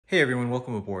Hey everyone,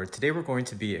 welcome aboard. Today we're going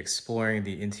to be exploring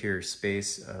the interior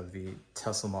space of the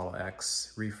Tesla Model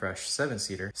X Refresh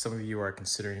 7-seater. Some of you are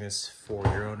considering this for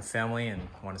your own family and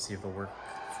want to see if it'll work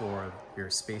for your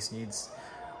space needs.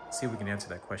 Let's see if we can answer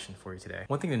that question for you today.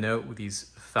 One thing to note with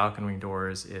these Falcon Wing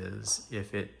doors is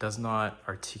if it does not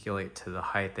articulate to the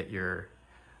height that you're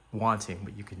wanting,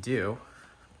 what you can do,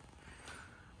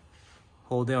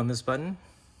 hold down this button,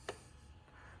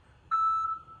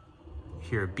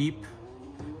 hear a beep,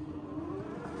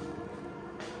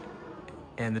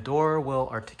 and the door will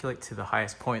articulate to the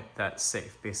highest point that's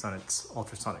safe based on its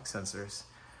ultrasonic sensors.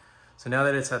 So now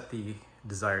that it's at the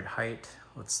desired height,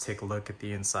 let's take a look at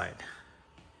the inside.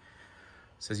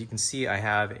 So as you can see, I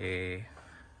have a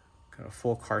kind of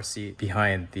full car seat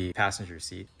behind the passenger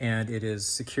seat, and it is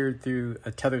secured through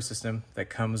a tether system that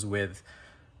comes with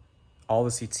all the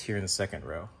seats here in the second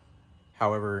row.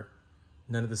 However,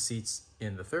 none of the seats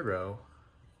in the third row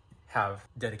have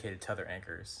dedicated tether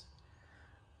anchors.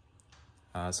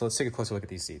 So let's take a closer look at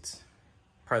these seats.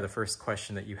 Probably the first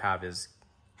question that you have is,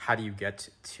 how do you get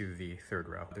to the third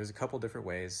row? There's a couple different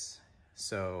ways.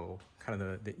 So kind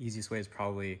of the easiest way is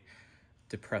probably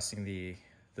depressing the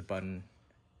button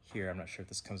here. I'm not sure if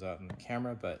this comes out in the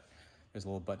camera, but there's a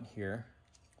little button here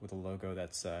with a logo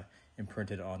that's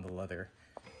imprinted on the leather.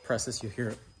 Press this, you'll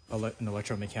hear an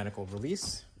electromechanical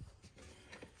release.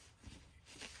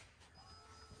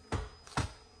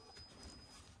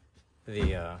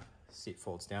 The seat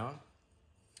folds down,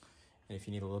 and if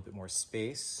you need a little bit more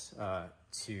space, a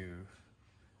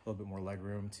little bit more leg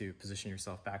room to position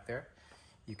yourself back there,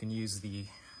 you can use the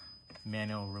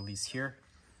manual release here.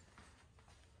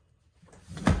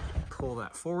 Pull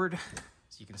that forward.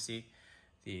 As you can see,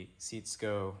 the seats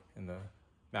go in the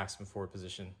maximum forward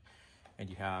position, and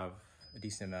you have a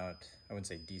decent amount, I wouldn't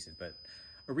say decent, but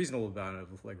a reasonable amount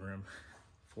of leg room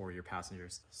for your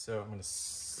passengers. So I'm going to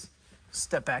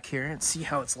step back here and see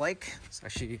how it's like. It's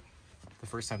actually the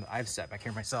first time that I've sat back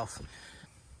here myself.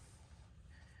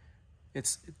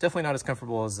 It's definitely not as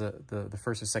comfortable as the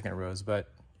first or second rows, but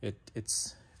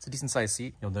it's a decent sized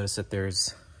seat. You'll notice that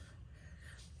there's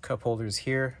cup holders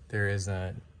here. There is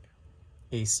an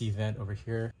AC vent over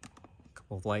here, a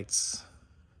couple of lights,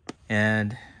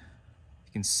 and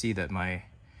you can see that my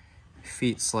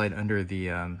feet slide under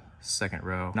the second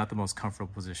row. Not the most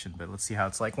comfortable position, but let's see how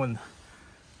it's like when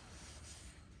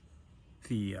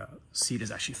the seat is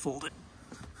actually folded.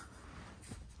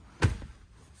 All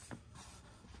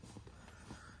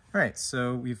right,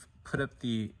 so we've put up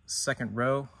the second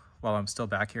row while I'm still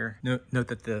back here. Note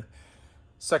that the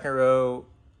second row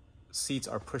seats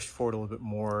are pushed forward a little bit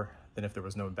more than if there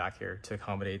was no one back here to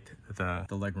accommodate the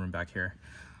leg room back here.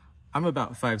 I'm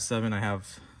about 5'7". I have,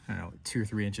 I don't know, 2 or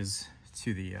 3 inches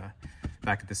to the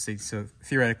back of the seat. So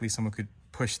theoretically, someone could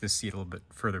push this seat a little bit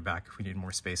further back if we need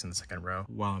more space in the second row.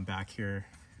 While I'm back here,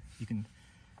 you can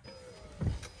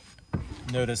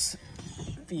notice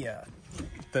the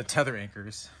tether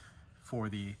anchors for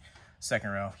the second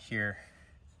row here,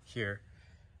 here,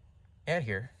 and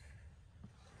here.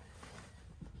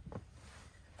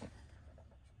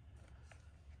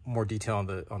 More detail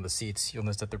on the seats. You'll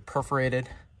notice that they're perforated.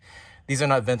 These are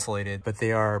not ventilated, but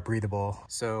they are breathable.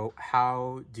 So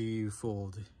how do you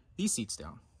fold these seats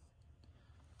down?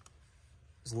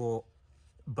 There's a little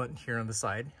button here on the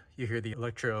side. You hear the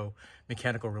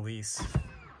electromechanical release.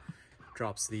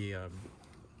 Drops the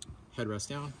headrest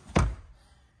down.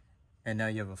 And now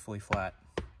you have a fully flat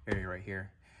area right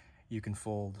here. You can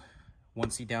fold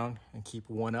one seat down and keep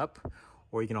one up,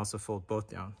 or you can also fold both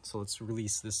down. So let's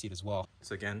release this seat as well.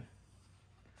 So again,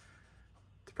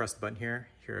 to press the button here,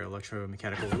 hear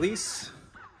electromechanical release,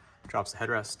 drops the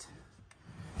headrest,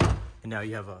 and now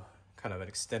you have a kind of an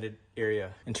extended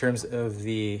area. In terms of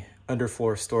the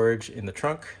underfloor storage in the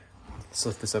trunk, let's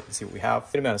lift this up and see what we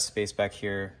have. Good amount of space back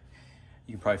here.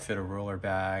 You can probably fit a roller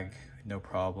bag, no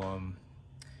problem.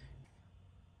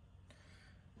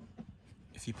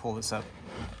 If you pull this up,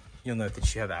 you'll note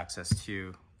that you have access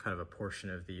to kind of a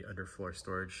portion of the underfloor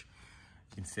storage.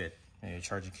 You can fit a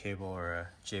charging cable or a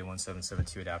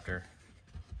J1772 adapter.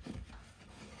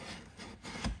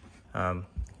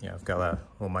 Yeah, I've got a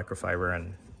little microfiber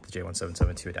and the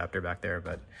J1772 adapter back there,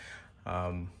 but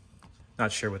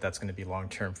not sure what that's going to be long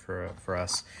term for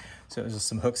us. So there's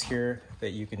some hooks here that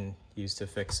you can use to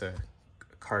fix a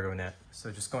cargo net.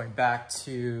 So just going back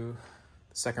to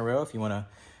the second row, if you want to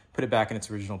put it back in its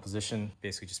original position,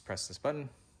 basically just press this button.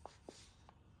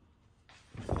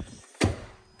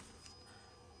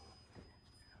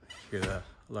 Hear the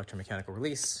electromechanical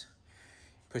release,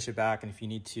 push it back, and if you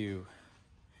need to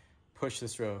push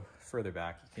this row further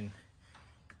back, you can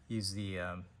use the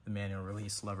manual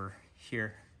release lever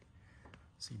here.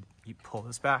 So you pull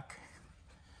this back,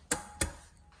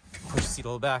 push the seat a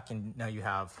little back, and now you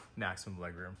have maximum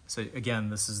legroom. So again,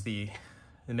 this is the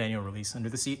manual release under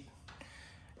the seat,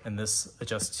 and this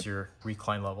adjusts your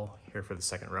recline level here for the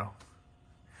second row.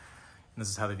 And this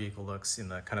is how the vehicle looks in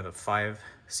the kind of the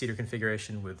 5-seater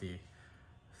configuration with the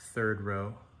third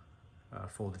row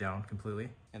folded down completely.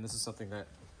 And this is something that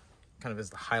kind of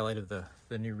is the highlight of the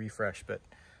new refresh, but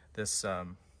this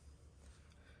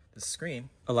this screen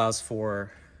allows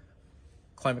for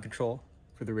climate control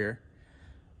for the rear.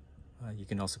 You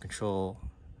can also control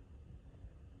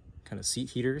kind of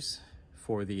seat heaters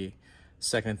for the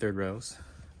second and third rows.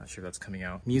 Not sure if that's coming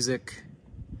out. Music,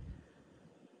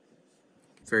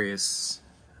 various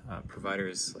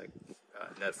providers like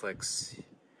Netflix,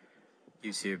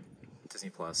 YouTube, Disney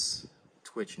Plus,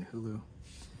 Twitch, and Hulu.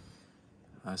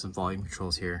 Some volume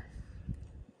controls here.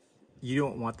 You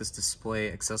don't want this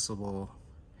display accessible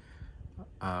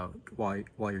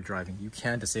while you're driving. You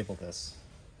can disable this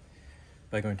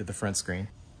by going to the front screen.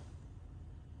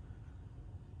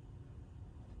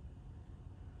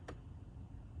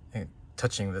 And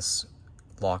touching this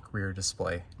lock rear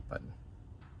display button.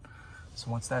 So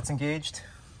once that's engaged,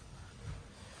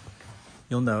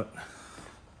 you'll note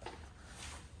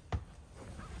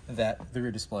that the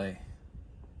rear display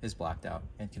is blacked out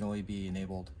and can only be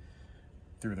enabled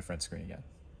through the front screen again.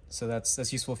 So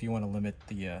that's useful if you want to limit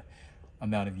the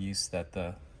amount of use that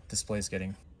the display is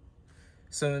getting.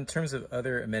 So in terms of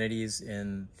other amenities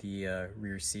in the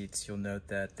rear seats, you'll note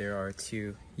that there are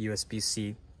 2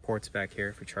 USB-C ports back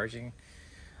here for charging.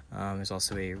 There's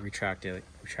also a retractable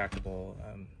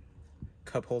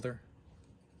cup holder.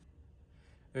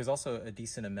 There's also a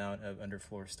decent amount of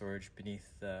underfloor storage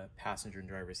beneath the passenger and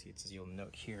driver seats, as you'll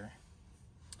note here.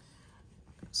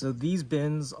 So these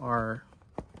bins are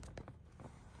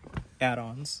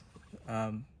add-ons.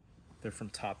 They're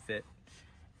from Top Fit,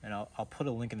 and I'll put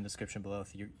a link in the description below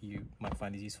if you might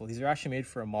find these useful. These are actually made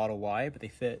for a Model Y, but they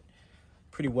fit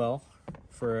pretty well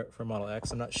for Model X.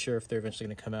 I'm not sure if they're eventually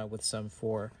going to come out with some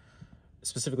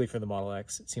specifically for the Model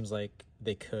X. It seems like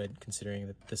they could, considering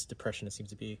that this depression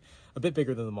seems to be a bit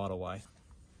bigger than the Model Y.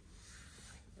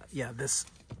 Yeah, this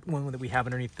one that we have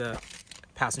underneath the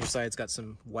passenger side's got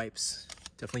some wipes.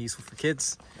 Definitely useful for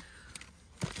kids.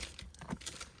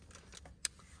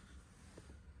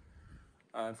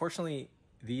 Unfortunately,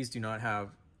 these do not have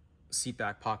seat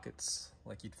back pockets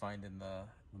like you'd find in the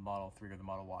Model 3 or the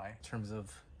Model Y. In terms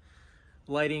of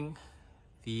lighting,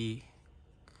 the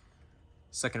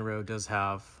second row does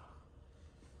have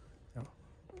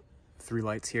 3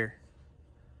 lights here,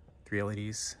 3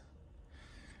 LEDs.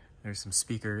 There's some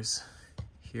speakers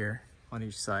here on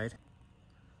each side.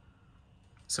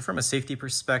 So from a safety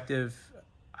perspective,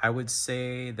 I would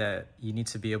say that you need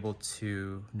to be able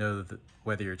to know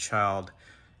whether your child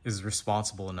is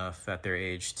responsible enough at their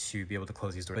age to be able to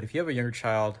close these doors. But if you have a younger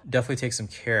child, definitely take some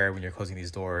care when you're closing these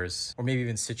doors, or maybe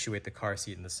even situate the car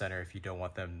seat in the center if you don't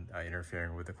want them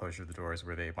interfering with the closure of the doors,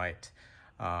 where they might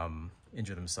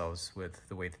injure themselves with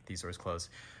the way that these doors close.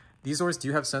 These doors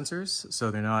do have sensors,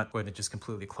 so they're not going to just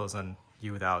completely close on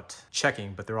you without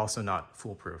checking, but they're also not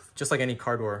foolproof. Just like any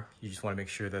car door, you just want to make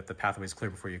sure that the pathway is clear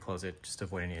before you close it, just to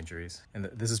avoid any injuries. And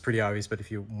this is pretty obvious, but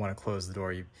if you want to close the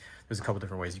door, there's a couple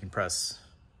different ways. You can press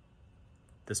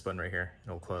this button right here,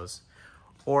 it'll close.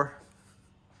 Or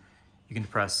you can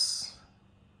press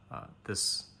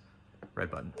this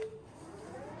red button.